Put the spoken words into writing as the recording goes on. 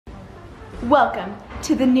Welcome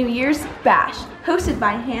to the New Year's Bash, hosted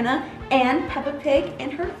by Hannah and Peppa Pig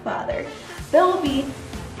and her father. There will be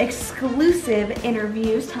exclusive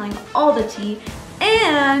interviews telling all the tea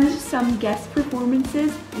and some guest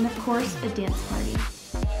performances and of course a dance party.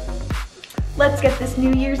 Let's get this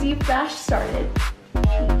New Year's Eve Bash started.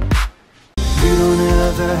 You don't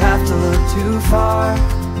ever have to look too far.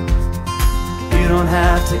 You don't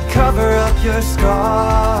have to cover up your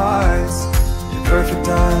scars. You're perfect,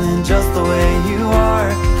 darling, just the way you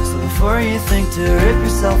are. So before you think to rip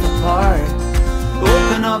yourself apart,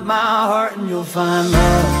 open up my heart and you'll find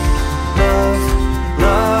love, love,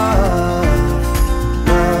 love,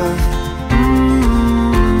 love.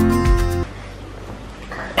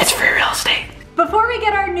 It's free real estate. Before we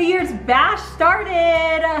get our New Year's Bash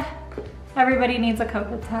started, everybody needs a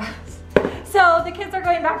COVID test. So the kids are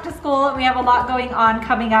going back to school and we have a lot going on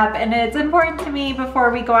coming up, and it's important to me before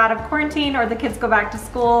we go out of quarantine or the kids go back to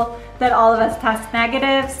school that all of us test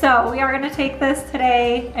negative. So we are gonna take this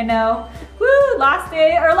today. I know, woo, last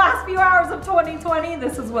few hours of 2020,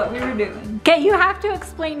 this is what we were doing. Okay, you have to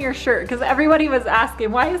explain your shirt because everybody was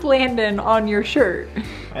asking, why is Landon on your shirt?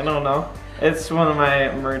 I don't know. It's one of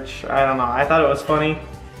my merch. I don't know. I thought it was funny.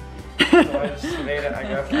 So I just made it, I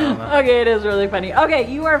guess. I don't know. Okay, it is really funny.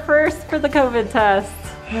 Okay, you are first for the COVID test.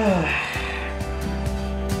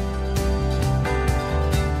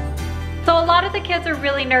 So a lot of the kids are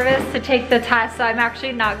really nervous to take the test, so I'm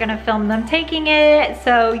actually not gonna film them taking it,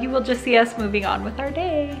 so you will just see us moving on with our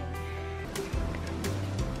day.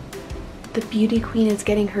 The beauty queen is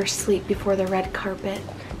getting her sleep before the red carpet.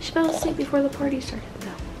 She fell asleep before the party started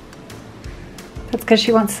though. That's because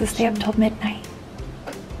she wants to stay up till midnight.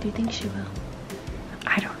 Do you think she will?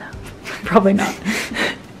 I don't know. Probably not.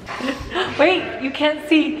 Wait, you can't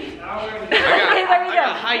see. Okay, there we go.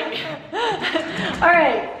 All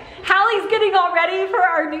right. Hallie's getting all ready for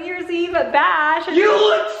our New Year's Eve bash. You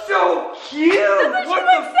look so cute! What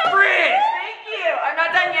the frick? Thank you. I'm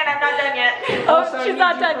not done yet. I'm not done yet. Oh, she's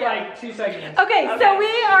not done yet. Like 2 seconds. Okay, so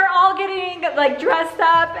we are all getting like dressed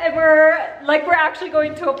up and we're actually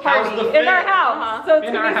going to a party How's the in our fit? house. So it's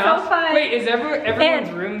In gonna our be house? so fun. Wait, is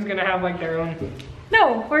everyone's room's gonna have like their own?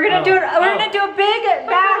 No, we're gonna do it. We're gonna do a big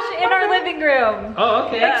bash in our living room. Oh,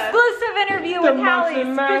 okay. Exclusive interview with Hallie.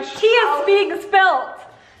 muffin mash. The tea is being spilt.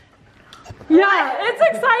 Yeah, it's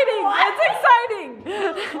exciting. It's exciting.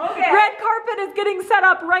 Okay. Red carpet is getting set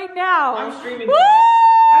up right now. I'm streaming. Woo!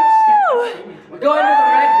 We're going to the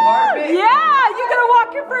red carpet. Yeah, you gonna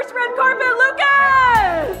walk your first red carpet,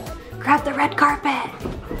 Lucas? Grab the red carpet.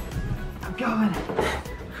 I'm going.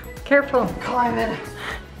 Careful. Climbing.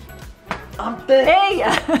 I'm thick. Hey,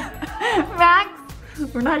 Max,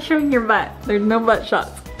 we're not showing your butt. There's no butt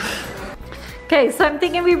shots. Okay, so I'm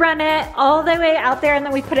thinking we run it all the way out there and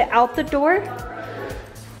then we put it out the door.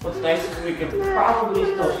 What's nice is we can probably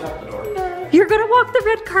still shut the door. You're gonna walk the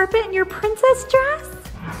red carpet in your princess dress?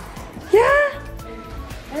 Yeah?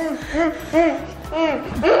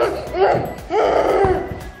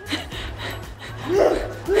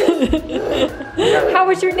 How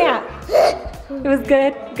was your nap? It was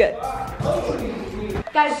good? Good.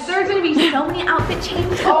 Guys, there are going to be so many outfit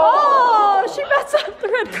changes. Oh, she messed up the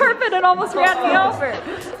red carpet and almost ran me over.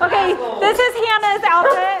 Okay, this is Hannah's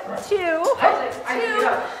outfit, too.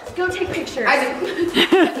 Go take pictures.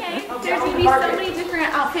 Okay, there's going to be so many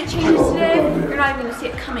different outfit changes today. You're not even going to see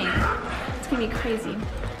it coming. It's going to be crazy.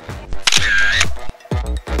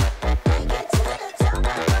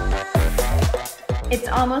 It's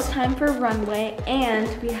almost time for runway, and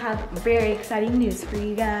we have very exciting news for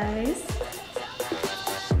you guys.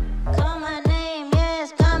 Call my name,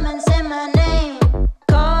 yes, come and say my name.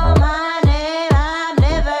 Call my name, I'm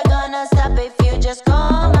never gonna stop if you just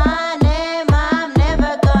call my name. I'm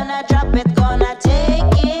never gonna drop it, gonna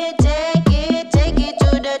take it to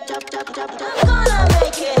the top, top, top, top. Gonna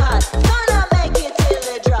make it hot, gonna make it till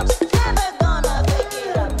it drops. Never gonna pick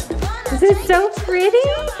it up. Is it so pretty?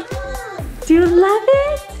 Do you love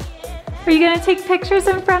it? Are you gonna take pictures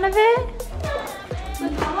in front of it?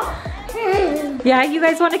 Yeah, you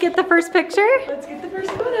guys wanna get the first picture? Let's get the first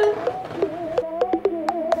photo.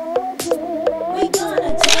 We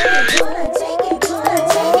gonna take it, gonna take it, gonna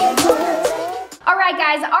take it, gonna take it. All right,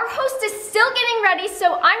 guys, our host is still getting ready,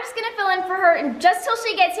 so I'm just gonna fill in for her and just till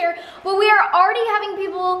she gets here. But we are already having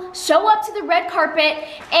people show up to the red carpet,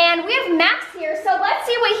 and we have Max here, so let's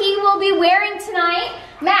see what he will be wearing tonight.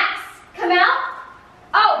 Max, come out.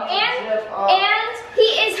 Oh, and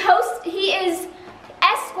he is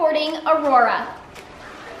escorting Aurora.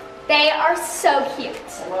 They are so cute.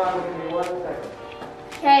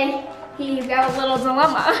 Okay, he's got a little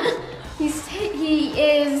dilemma. He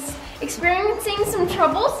is experiencing some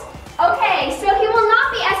troubles Okay, so he will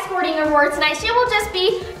not be escorting Aurora tonight. She will just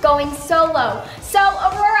be going solo. So,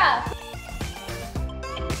 Aurora.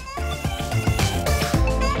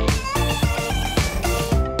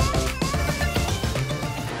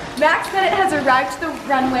 Max Bennett has arrived to the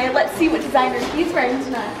runway. Let's see what designer he's wearing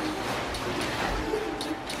tonight.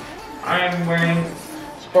 I am wearing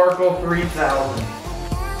Sparkle 3000.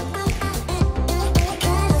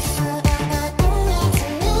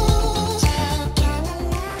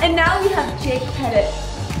 And now we have Jake Pettit.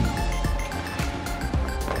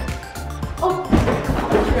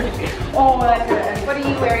 Oh, that's good. What are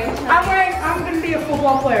you wearing tonight? I'm gonna be a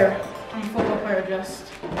football player. I'm a football player just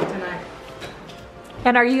tonight.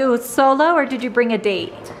 And are you solo or did you bring a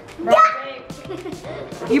date?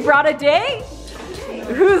 You brought a date?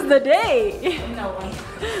 Who's the date? No one.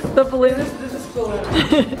 The balloon. This is balloon.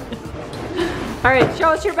 All right, show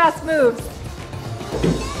us your best moves.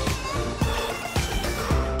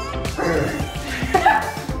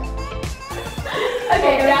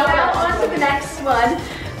 Okay, now on to the next one.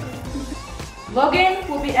 Logan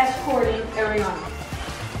will be escorting Ariana.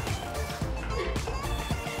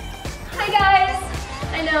 Hi guys.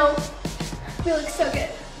 I know. We look so good.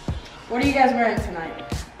 What are you guys wearing tonight?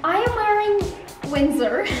 I am wearing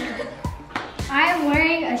Windsor. I am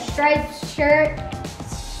wearing a striped shirt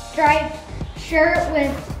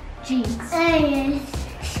with jeans. Nice.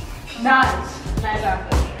 Nice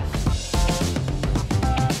outfit.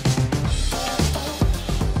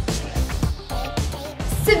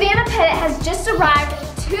 Savannah Pettit has just arrived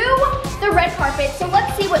to the red carpet, so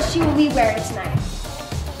let's see what she will be wearing tonight.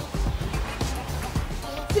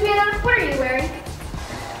 Savannah, what are you wearing?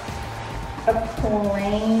 A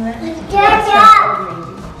plain.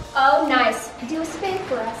 Oh, nice. Do a spin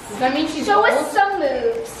for us. Does that mean she's Show old? us some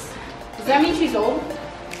moves. Does that mean she's old?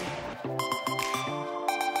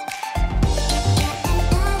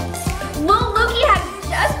 Lil Lukey has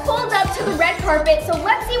just pulled up to the red carpet, so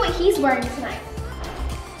let's see what he's wearing tonight.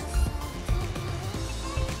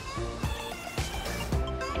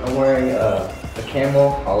 I'm wearing a camel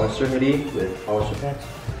Hollister hoodie with Hollister pants.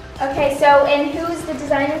 Okay, so, and who's the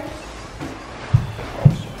designer?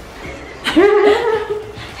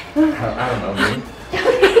 I don't know, me.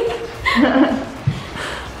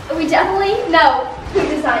 We definitely know who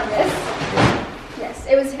designed this. Yes,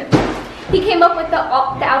 it was him. He came up with the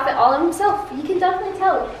outfit all of himself. You can definitely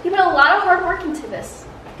tell. He put a lot of hard work into this.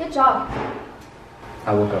 Good job.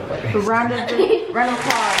 I woke up like Round of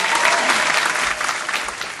applause.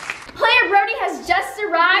 Player Brody has just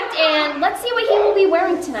arrived, and let's see what he will be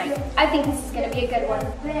wearing tonight. I think this is going to be a good one.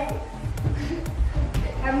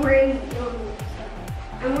 I'm wearing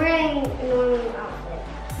a normal outfit.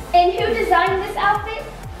 And who designed this outfit?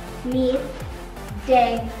 Me.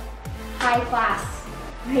 Dang. High class.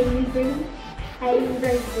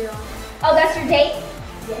 Heidelberg girl. Oh, that's your date?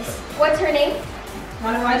 Yes. What's her name?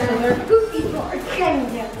 Goofy Lord.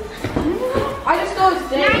 I just know it's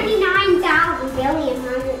Dave. 99,000 billion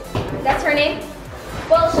hundred. That's her name?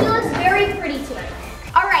 Well, she looks very pretty tonight.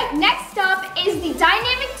 All right, next up is the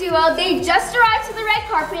dynamic duo. They just arrived to the red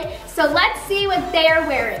carpet, so let's see what they are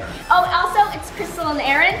wearing. Oh, also, it's Crystal and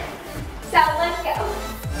Aaron. So let's go.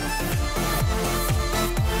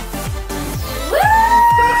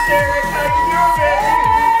 Derek, how you doing,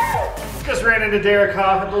 baby? Just ran into Derek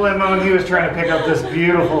Hoff at the limo, and he was trying to pick up this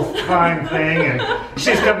beautiful, fine thing, and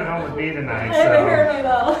she's coming home with me tonight, so.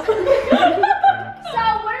 So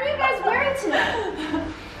what are you guys wearing tonight?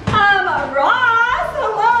 Ross,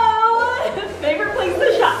 hello. Favorite place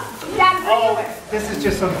to shop. Dad, what are you wearing? This is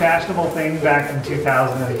just some fashionable thing back in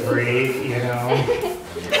 2003, you know.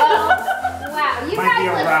 Oh, wow, you Might be a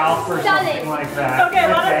guys Ralph or look something stunning. like that. Okay,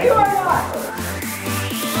 let us do our walk.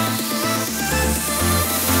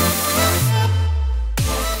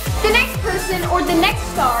 The next person, or the next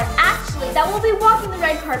star, actually, that will be walking the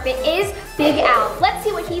red carpet is Big Al. Let's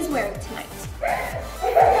see what he's wearing tonight.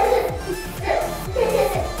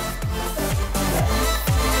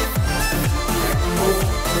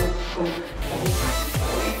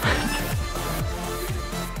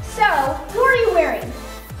 So, who are you wearing?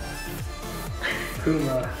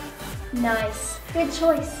 Puma. Nice. Good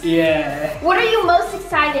choice. Yeah. What are you most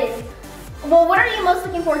excited? Well, what are you most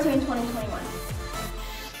looking forward to in 2021?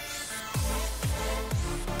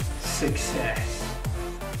 Success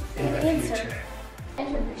in the Answer. future.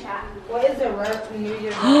 Enter the chat. What is the rest New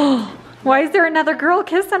Year's? Why is there another girl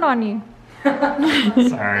kissing on you?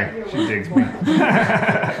 Sorry, she digs me.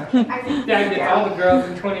 Dad gets all the girls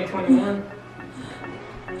in 2021.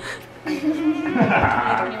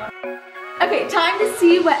 Okay, time to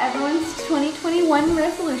see what everyone's 2021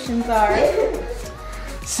 resolutions are.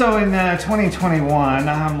 So in 2021,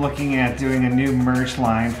 I'm looking at doing a new merch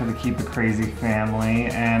line for the Keep It Crazy family,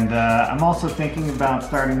 and I'm also thinking about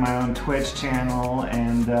starting my own Twitch channel,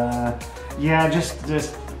 and yeah,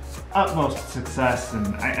 just utmost success,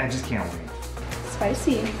 and I just can't wait.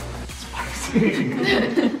 Spicy.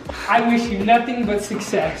 I wish you nothing but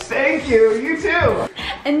success. Thank you, you too.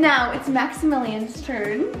 And now it's Maximilian's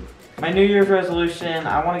turn. My New Year's resolution,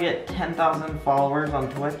 I want to get 10,000 followers on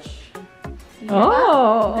Twitch.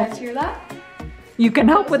 Oh. Let's hear that. You can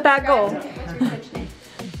help with that goal.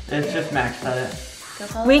 It's just Max at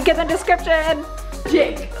it. Link in the description.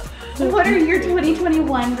 Jake, what are your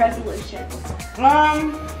 2021 resolutions?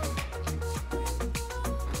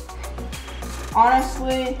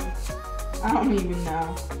 Honestly, I don't even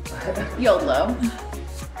know. YOLO.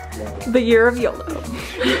 The year of YOLO.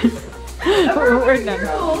 We're done.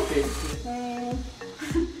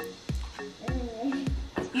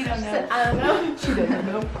 You don't know. I don't know. She doesn't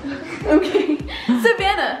know. Okay.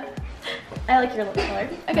 Savannah. I like your lip color.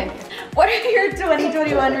 Okay. What are your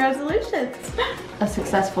 2021 resolutions? A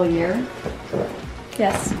successful year.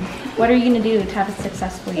 Yes. What are you gonna do to have a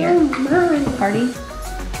successful year? Party?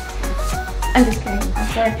 I'm just kidding. I'm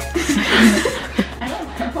sorry. I don't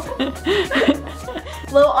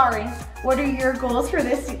know. Lil Ari, what are your goals for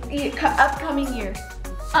this upcoming year?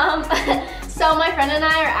 So my friend and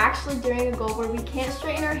I are actually doing a goal where we can't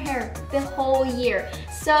straighten our hair the whole year.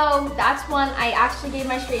 So that's one. I actually gave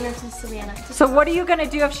my straightener to Savannah. So what are you gonna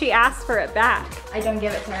do if she asks for it back? I don't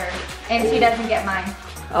give it to her, and she doesn't get mine.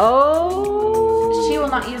 Oh. She will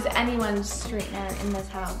not use anyone's straightener in this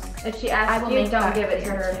house. If she asks you, don't give it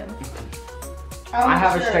to her. I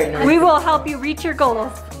have a straightener. We will help you reach your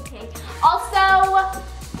goals. Okay. Also,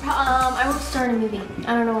 I want to start a movie.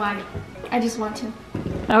 I don't know why. I just want to.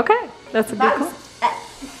 Okay, that's a good goal.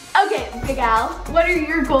 Okay, Big Al, what are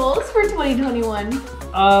your goals for 2021?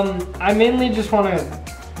 I mainly just want to,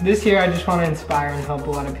 this year I just want to inspire and help a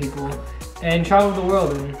lot of people and travel the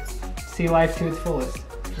world and see life to its fullest.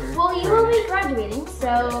 Well, you will be graduating,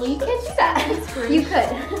 so you can do that. You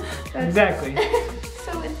could. Exactly.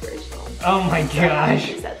 So inspirational. Oh my gosh.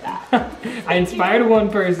 You said that. I inspired one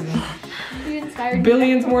person. You inspired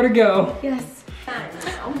Billions more to go. Yes.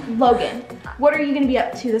 Logan, what are you going to be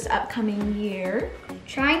up to this upcoming year?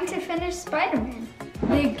 Trying to finish Spider-Man.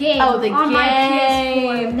 The game. Oh, the on my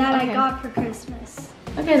PS4 game. that Okay. I got for Christmas.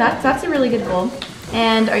 Okay, that's a really good goal.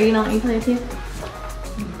 And are you going to let me play with you?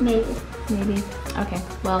 Maybe. Maybe. Okay,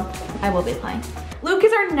 well, I will be playing. Luke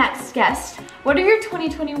is our next guest. What are your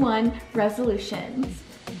 2021 resolutions?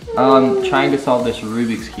 Trying to solve this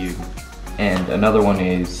Rubik's Cube. And another one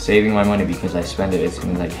is saving my money because I spend it as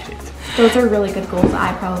soon as I get it. Those are really good goals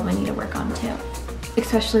I probably need to work on too.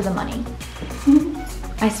 Especially the money.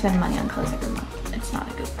 I spend money on clothes every month. It's not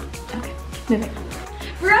a good one. Okay, moving on.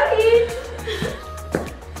 Brody!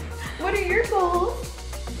 What are your goals?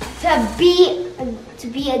 To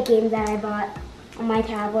be a game that I bought on my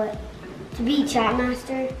tablet. To be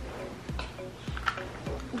Chatmaster.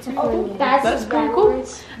 It's a fun game. That's pretty cool.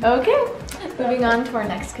 Okay, moving on to our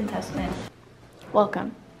next contestant.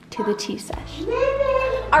 Welcome to the Tea Sesh.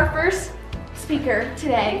 Our first speaker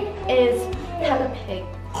today is Peppa Pig.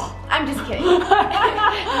 I'm just kidding.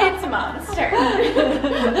 It's Mom's turn.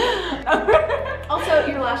 Also,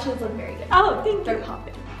 your lashes look very good. Oh, thank you. They're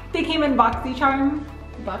popping. They came in BoxyCharm.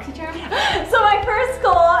 BoxyCharm? So my first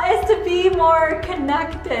goal is to be more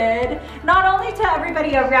connected, not only to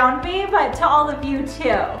everybody around me, but to all of you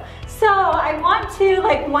too. So I want to,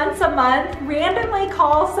 like, once a month, randomly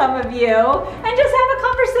call some of you and just have a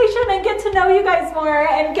conversation and get to know you guys more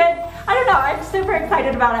and I don't know, I'm super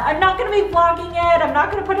excited about it. I'm not gonna be vlogging it, I'm not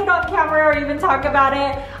gonna put it on camera or even talk about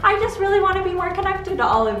it. I just really wanna be more connected to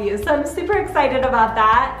all of you. So I'm super excited about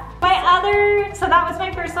that. So that was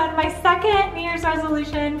my first one. My second New Year's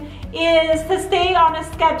resolution is to stay on a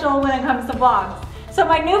schedule when it comes to vlogs. So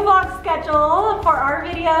my new vlog schedule for our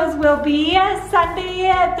videos will be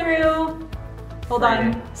Sunday through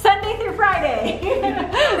Friday. Sunday through Friday.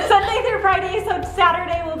 Sunday through Friday, so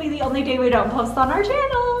Saturday will be the only day we don't post on our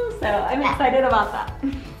channel. So I'm excited about that.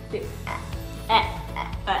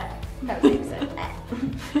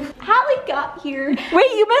 Hallie got here.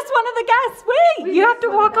 Wait, you missed one of the guests. Wait, you have to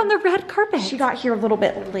walk on the red carpet. She got here a little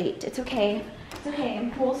bit late. It's okay. It's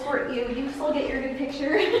okay. We'll sort you. You still get your good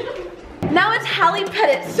picture. Now it's Hallie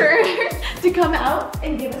Pettit's turn to come out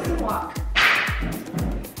and give us a walk.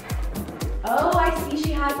 Oh, I see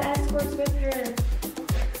she has escorts with her.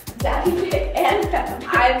 Daddy Pig and Peppa Pig.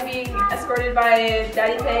 I'm being escorted by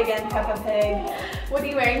Daddy Pig and Peppa Pig. What are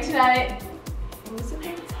you wearing tonight?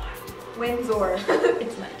 Windsor.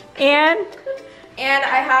 It's nice. And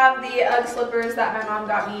I have the UGG slippers that my mom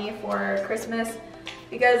got me for Christmas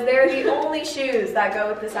because they're the only shoes that go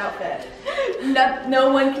with this outfit.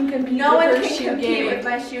 No one can compete No with one her can shoe compete game. with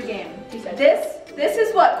my shoe game. This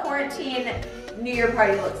is what quarantine New Year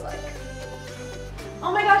party looks like.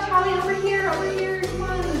 Oh my gosh, Hallie, over here, come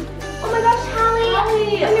on. Oh my gosh,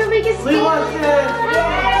 Hallie, I'm your biggest fan. We want it.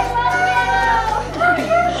 Yes, Hallie!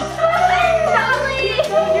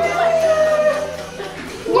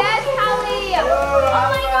 Yes, Hallie! Oh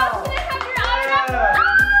my gosh, can I have your autograph?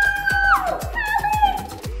 Oh,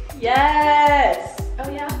 Hallie! Yes. Oh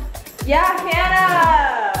yeah? Yeah,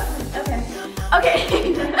 Hannah. Okay,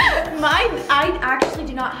 I actually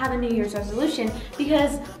do not have a New Year's resolution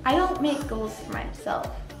because I don't make goals for myself.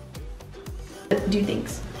 Do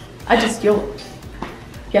things.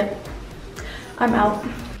 Yeah. I'm out.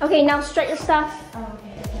 Okay, now strut your stuff.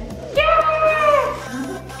 Yeah.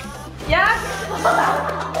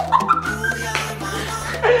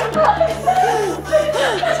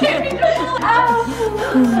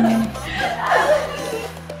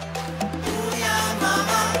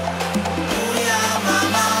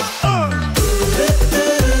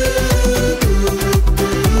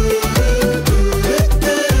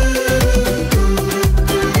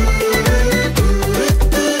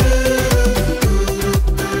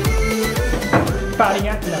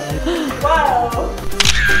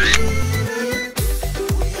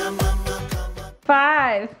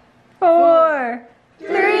 5, 4,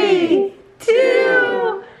 3,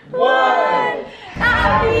 2, 1.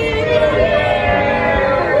 Happy New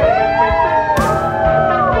Year!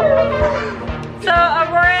 So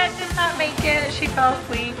Aurora did not make it. She fell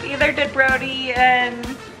asleep. Either did Brody, and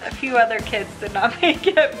a few other kids did not make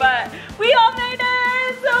it, but we all made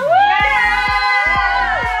it! So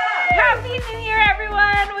Happy New Year,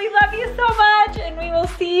 everyone! We love you so much, and we will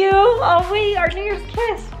see you. Oh wait, our New Year's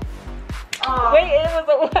kiss. Wait, it was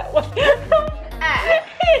a wet one. Ew,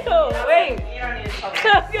 wait. You don't need to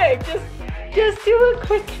tell me. Okay, just do a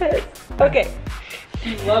quick kiss. Okay.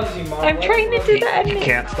 He loves you, Mom. I'm trying to do that. You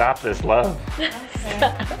can't stop this love.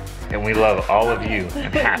 And we love all of you.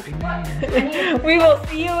 And Happy New Year. We will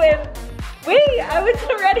see you in. Wait, I was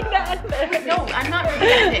ready to end this. No, I'm not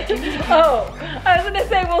ready to end it. Oh, I was gonna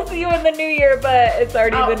say we'll see you in the new year, but it's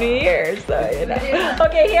already the new year, so you know.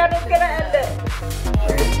 Okay, Hannah's gonna end it.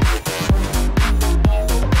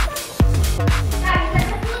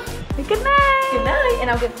 Good night. Good night, and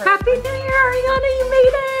I'll give her. Happy New Year, Ariana, you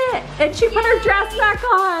made it. And she put her dress back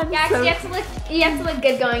on. Yeah, so. you have to look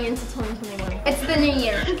good going into 2021. It's the new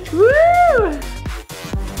year. Woo!